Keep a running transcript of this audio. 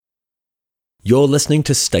You're listening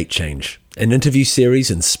to State Change, an interview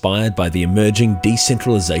series inspired by the emerging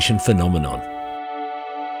decentralization phenomenon.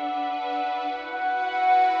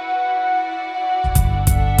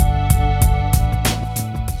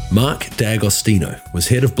 Mark D'Agostino was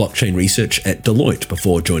head of blockchain research at Deloitte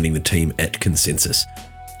before joining the team at ConsenSys.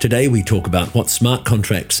 Today we talk about what smart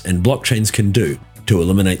contracts and blockchains can do to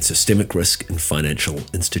eliminate systemic risk in financial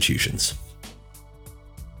institutions.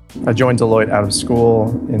 I joined Deloitte out of school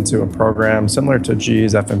into a program similar to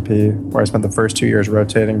GE's F&P, where I spent the first 2 years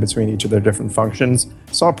rotating between each of their different functions.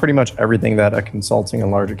 Saw pretty much everything that a consulting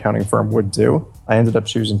and large accounting firm would do. I ended up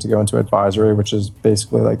choosing to go into advisory, which is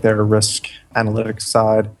basically like their risk analytics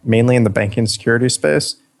side, mainly in the banking security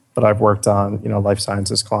space. But I've worked on, life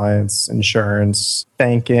sciences clients, insurance,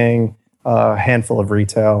 banking, a handful of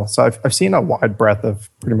retail. So I've seen a wide breadth of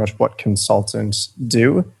pretty much what consultants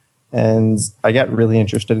do. And I got really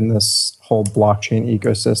interested in this whole blockchain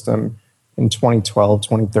ecosystem in 2012,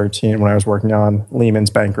 2013, when I was working on Lehman's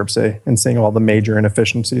bankruptcy and seeing all the major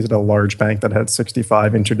inefficiencies at a large bank that had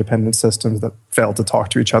 65 interdependent systems that failed to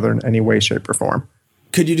talk to each other in any way, shape, or form.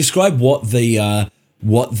 Could you describe what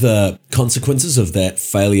the consequences of that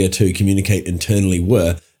failure to communicate internally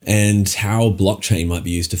were and how blockchain might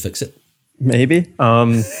be used to fix it? Maybe.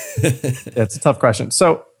 It's a tough question.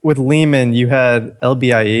 So with Lehman, you had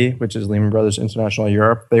LBIE, which is Lehman Brothers International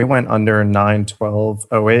Europe. They went under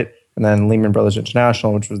 9/12/08, and then Lehman Brothers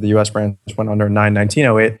International, which was the US branch, went under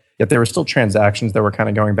 9/19/08. Yet there were still transactions that were kind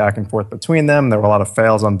of going back and forth between them. There were a lot of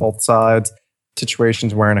fails on both sides.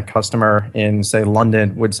 Situations wherein a customer in, say,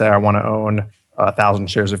 London would say, I want to own 1,000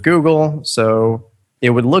 shares of Google. So it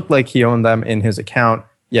would look like he owned them in his account,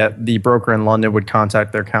 yet the broker in London would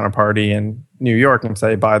contact their counterparty in New York and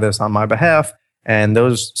say, buy this on my behalf. And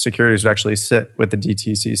those securities would actually sit with the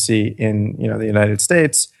DTCC in the United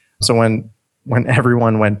States. So when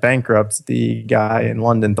everyone went bankrupt, the guy in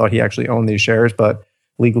London thought he actually owned these shares, but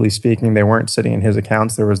legally speaking, they weren't sitting in his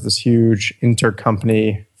accounts. There was this huge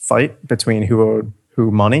intercompany fight between who owed who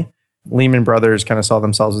money. Lehman Brothers kind of saw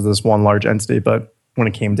themselves as this one large entity, but when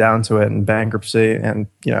it came down to it in bankruptcy and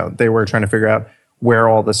they were trying to figure out where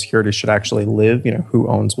all the securities should actually live, who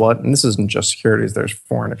owns what. And this isn't just securities, there's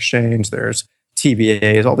foreign exchange, there's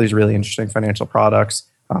TBAs, all these really interesting financial products.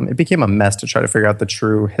 It became a mess to try to figure out the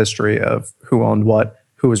true history of who owned what,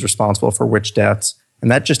 who was responsible for which debts. And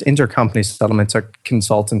that just intercompany settlement took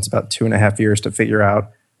consultants about 2.5 years to figure out.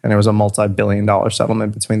 And it was a multi-billion-dollar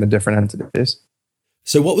settlement between the different entities.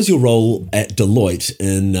 So what was your role at Deloitte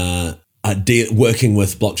in working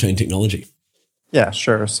with blockchain technology? Yeah,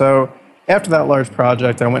 sure. So after that large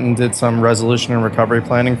project, I went and did some resolution and recovery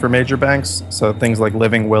planning for major banks. So things like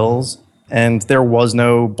living wills. And there was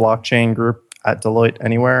no blockchain group at Deloitte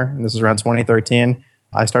anywhere. And this is around 2013.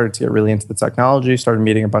 I started to get really into the technology, started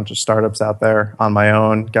meeting a bunch of startups out there on my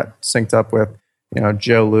own, got synced up with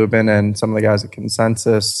Joe Lubin and some of the guys at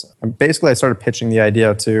ConsenSys. And basically, I started pitching the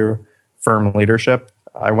idea to firm leadership.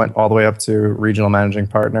 I went all the way up to regional managing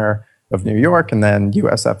partner of New York and then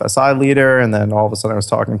US FSI leader. And then all of a sudden I was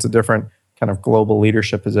talking to different kind of global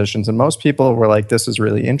leadership positions. And most people were like, this is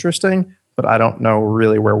really interesting, but I don't know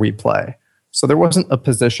really where we play. So there wasn't a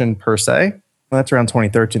position per se. That's around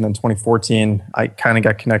 2013. Then 2014, I kind of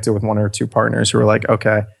got connected with one or two partners who were like,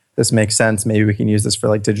 okay, this makes sense. Maybe we can use this for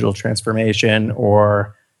like digital transformation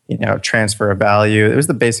or, transfer of value. It was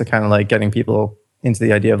the basic kind of like getting people into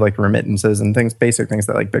the idea of like remittances and basic things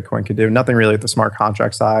that like Bitcoin could do. Nothing really at the smart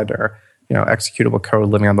contract side or, executable code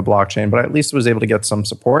living on the blockchain, but at least was able to get some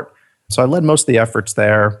support. So I led most of the efforts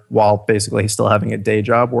there while basically still having a day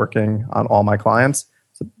job working on all my clients.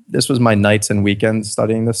 So this was my nights and weekends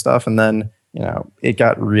studying this stuff. And then, it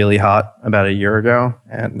got really hot about a year ago.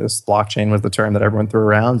 And this blockchain was the term that everyone threw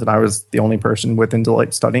around. And I was the only person within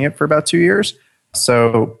Deloitte studying it for about 2 years.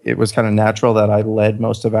 So it was kind of natural that I led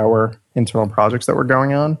most of our internal projects that were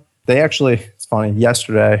going on. They actually, it's funny,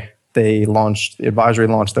 yesterday, the advisory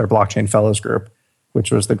launched their blockchain fellows group,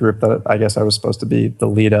 which was the group that I guess I was supposed to be the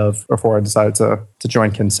lead of before I decided to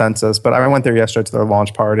join ConsenSys. But I went there yesterday to their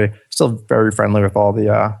launch party, still very friendly with all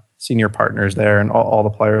the senior partners there and all the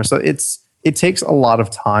players. So it takes a lot of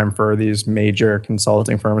time for these major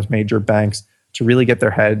consulting firms, major banks to really get their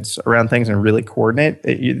heads around things and really coordinate.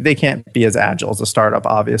 They can't be as agile as a startup,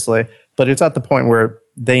 obviously, but it's at the point where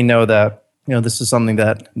they know that, this is something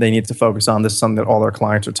that they need to focus on. This is something that all their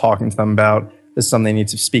clients are talking to them about. This is something they need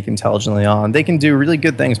to speak intelligently on. They can do really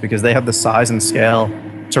good things because they have the size and scale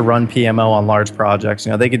to run PMO on large projects.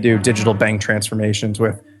 They could do digital bank transformations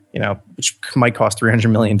with, which might cost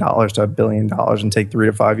 $300 million to $1 billion and take 3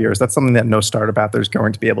 to 5 years. That's something that no startup out there is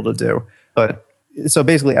going to be able to do. But So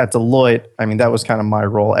basically at Deloitte, I mean, that was kind of my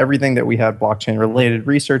role. Everything that we had blockchain related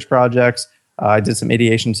research projects. I did some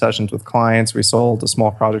ideation sessions with clients. We sold a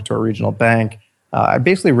small project to a regional bank. I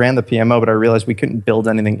basically ran the PMO, but I realized we couldn't build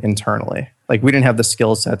anything internally. Like we didn't have the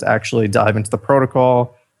skill set to actually dive into the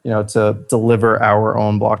protocol, to deliver our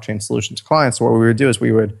own blockchain solution to clients. So what we would do is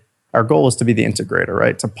our goal was to be the integrator,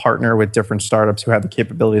 right? To partner with different startups who had the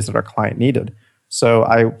capabilities that our client needed. So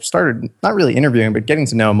I started not really interviewing, but getting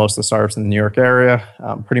to know most of the startups in the New York area.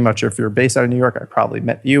 Pretty much if you're based out of New York, I probably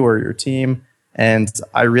met you or your team. And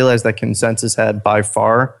I realized that ConsenSys had by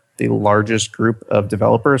far the largest group of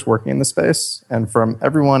developers working in the space. And from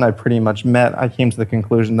everyone I pretty much met, I came to the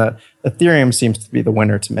conclusion that Ethereum seems to be the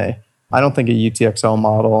winner to me. I don't think a UTXO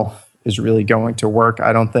model is really going to work.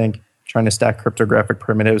 I don't think trying to stack cryptographic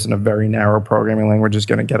primitives in a very narrow programming language is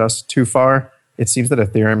going to get us too far. It seems that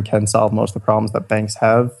Ethereum can solve most of the problems that banks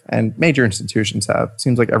have and major institutions have. It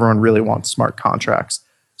seems like everyone really wants smart contracts.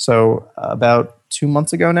 So about 2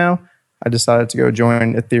 months ago now, I decided to go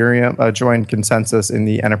join join ConsenSys in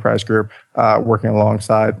the enterprise group, working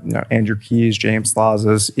alongside Andrew Keys, James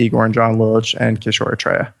Slazes, Igor and John Lilich, and Kishore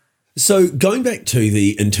Atreya. So going back to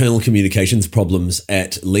the internal communications problems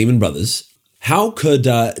at Lehman Brothers, how could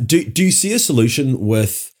do you see a solution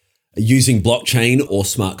with using blockchain or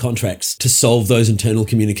smart contracts to solve those internal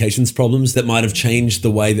communications problems that might have changed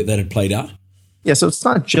the way that had played out? Yeah, so it's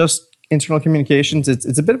not just internal communications.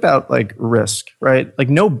 It's a bit about like risk, right? Like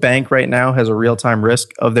no bank right now has a real-time risk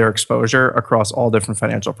of their exposure across all different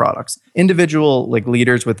financial products. Individual like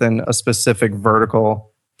leaders within a specific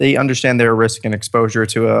vertical, they understand their risk and exposure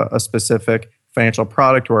to a specific financial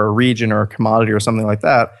product or a region or a commodity or something like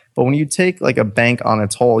that. But when you take like a bank on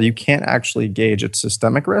its whole, you can't actually gauge its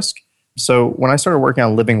systemic risk. So when I started working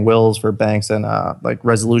on living wills for banks and like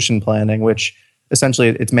resolution planning, which essentially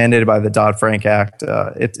it's mandated by the Dodd-Frank Act,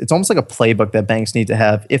 it's almost like a playbook that banks need to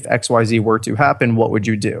have. If XYZ were to happen, what would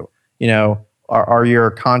you do? Are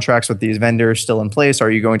your contracts with these vendors still in place? Are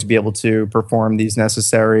you going to be able to perform these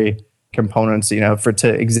necessary components,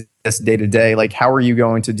 to exist day to day? Like, how are you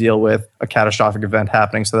going to deal with a catastrophic event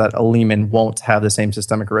happening so that a Lehman won't have the same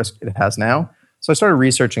systemic risk it has now? So I started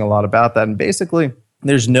researching a lot about that. And basically,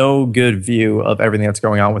 there's no good view of everything that's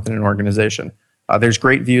going on within an organization. There's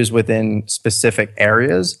great views within specific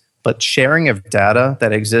areas, but sharing of data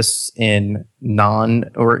that exists in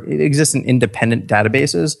independent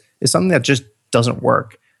databases is something that just doesn't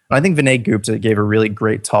work. And I think Vinay Gupta gave a really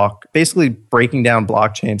great talk, basically breaking down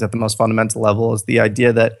blockchains at the most fundamental level is the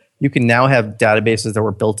idea that you can now have databases that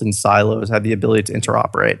were built in silos, have the ability to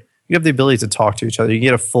interoperate. You have the ability to talk to each other. You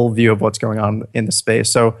get a full view of what's going on in the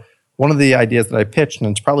space. So one of the ideas that I pitched,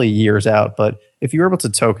 and it's probably years out, but if you were able to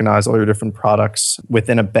tokenize all your different products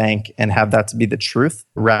within a bank and have that to be the truth,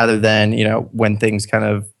 rather than, when things kind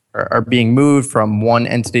of are being moved from one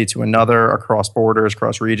entity to another across borders,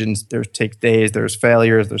 across regions, there takes days, there's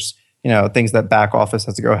failures, there's, things that back office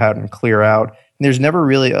has to go ahead and clear out. And there's never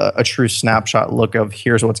really a true snapshot look of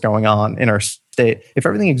here's what's going on in our state. If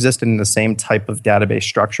everything existed in the same type of database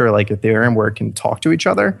structure like Ethereum where it can talk to each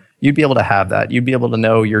other, you'd be able to have that. You'd be able to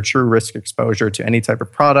know your true risk exposure to any type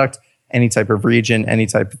of product, any type of region, any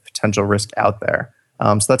type of potential risk out there.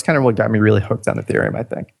 So that's kind of what got me really hooked on Ethereum, I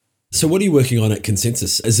think. So what are you working on at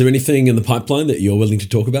ConsenSys? Is there anything in the pipeline that you're willing to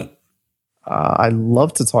talk about? I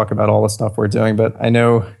love to talk about all the stuff we're doing, but I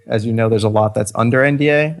know, as you know, there's a lot that's under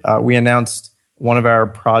NDA. We announced one of our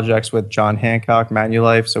projects with John Hancock,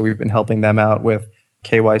 Manulife. So we've been helping them out with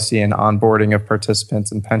KYC and onboarding of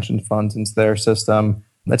participants and pension funds into their system.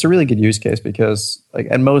 That's a really good use case because like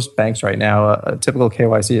at most banks right now, a typical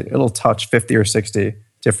KYC, it'll touch 50 or 60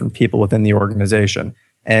 different people within the organization.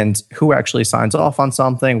 And who actually signs off on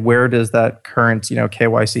something? Where does that current,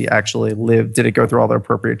 KYC actually live? Did it go through all the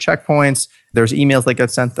appropriate checkpoints? There's emails that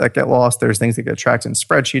get sent that get lost. There's things that get tracked in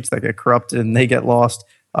spreadsheets that get corrupted and they get lost.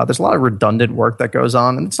 There's a lot of redundant work that goes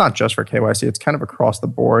on. And it's not just for KYC. It's kind of across the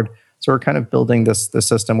board. So we're kind of building this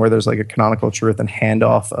system where there's like a canonical truth and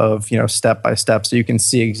handoff of, step by step. So you can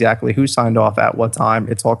see exactly who signed off at what time.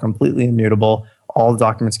 It's all completely immutable. All the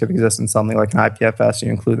documents could exist in something like an IPFS. You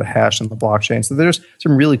include the hash and the blockchain. So there's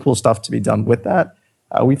some really cool stuff to be done with that.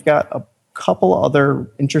 We've got a couple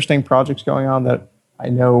other interesting projects going on that I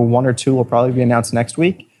know one or two will probably be announced next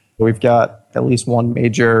week. We've got at least one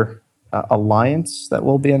major alliance that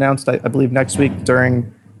will be announced, I believe, next week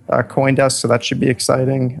during CoinDesk. So that should be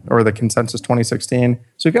exciting, or the ConsenSys 2016.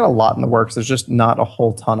 So we've got a lot in the works. There's just not a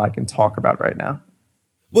whole ton I can talk about right now.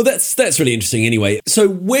 Well, that's really interesting anyway. So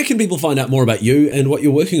where can people find out more about you and what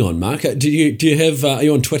you're working on, Mark? Do you have, are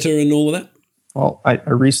you on Twitter and all of that? Well, I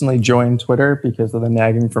recently joined Twitter because of the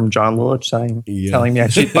nagging from John Lulich telling me I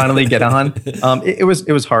should finally get on. It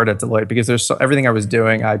was hard at Deloitte because everything I was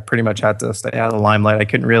doing, I pretty much had to stay out of the limelight. I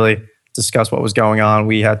couldn't really discuss what was going on.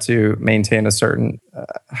 We had to maintain a certain,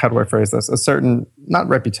 how do I phrase this? A certain, not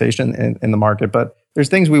reputation in the market, but there's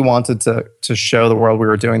things we wanted to show the world we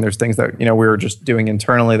were doing. There's things that, we were just doing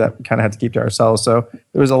internally that we kind of had to keep to ourselves. So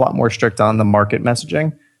it was a lot more strict on the market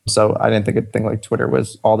messaging. So I didn't think a thing like Twitter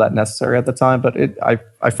was all that necessary at the time, but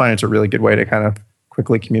I find it's a really good way to kind of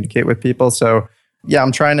quickly communicate with people. So yeah,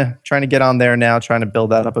 I'm trying to get on there now, trying to build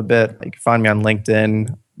that up a bit. You can find me on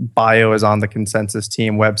LinkedIn. Bio is on the Consensus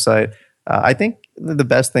team website. I think the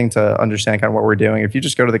best thing to understand kind of what we're doing, if you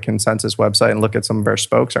just go to the Consensus website and look at some of our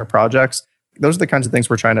spokes, our projects, those are the kinds of things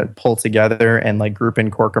we're trying to pull together and like group in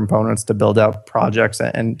core components to build out projects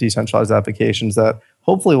and decentralized applications that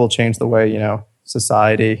hopefully will change the way,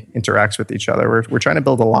 society interacts with each other. We're trying to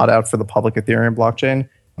build a lot out for the public Ethereum blockchain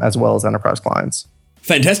as well as enterprise clients.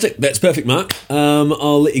 Fantastic. That's perfect, Mark.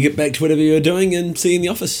 I'll let you get back to whatever you're doing and see you in the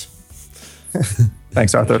office.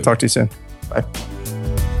 Thanks, Arthur. Talk to you soon. Bye.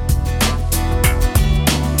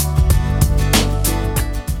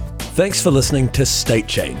 Thanks for listening to State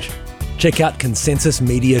Change. Check out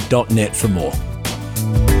consensusmedia.net for more.